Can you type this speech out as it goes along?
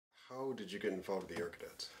did you get involved with the Air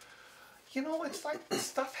Cadets? You know, it's like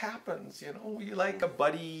stuff happens, you know. You like a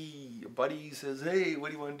buddy says, hey, what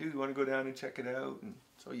do you want to do? You want to go down and check it out? And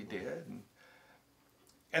so you did.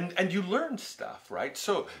 And you learned stuff, right?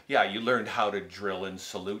 So, yeah, you learned how to drill and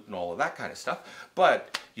salute and all of that kind of stuff.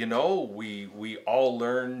 But, you know, we all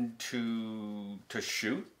learned to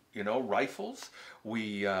shoot, you know, rifles.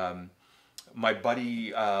 My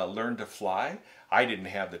buddy learned to fly. I didn't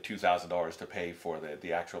have the $2,000 to pay for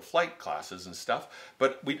the actual flight classes and stuff,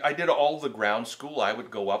 but I did all the ground school. I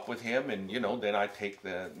would go up with him, and you know, then I'd take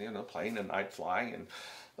the plane and I'd fly and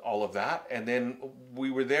all of that. And then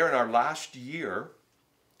we were there in our last year.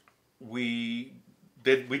 We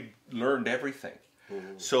learned everything.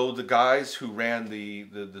 Mm-hmm. So the guys who ran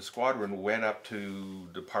the squadron went up to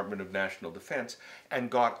Department of National Defense and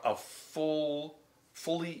got a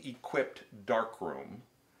fully equipped dark room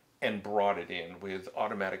and brought it in with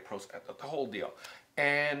automatic process, the whole deal.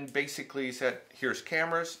 And basically said, here's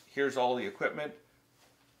cameras, here's all the equipment,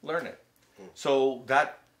 learn it. Mm. So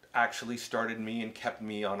that actually started me and kept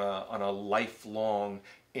me on a lifelong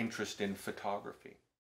interest in photography.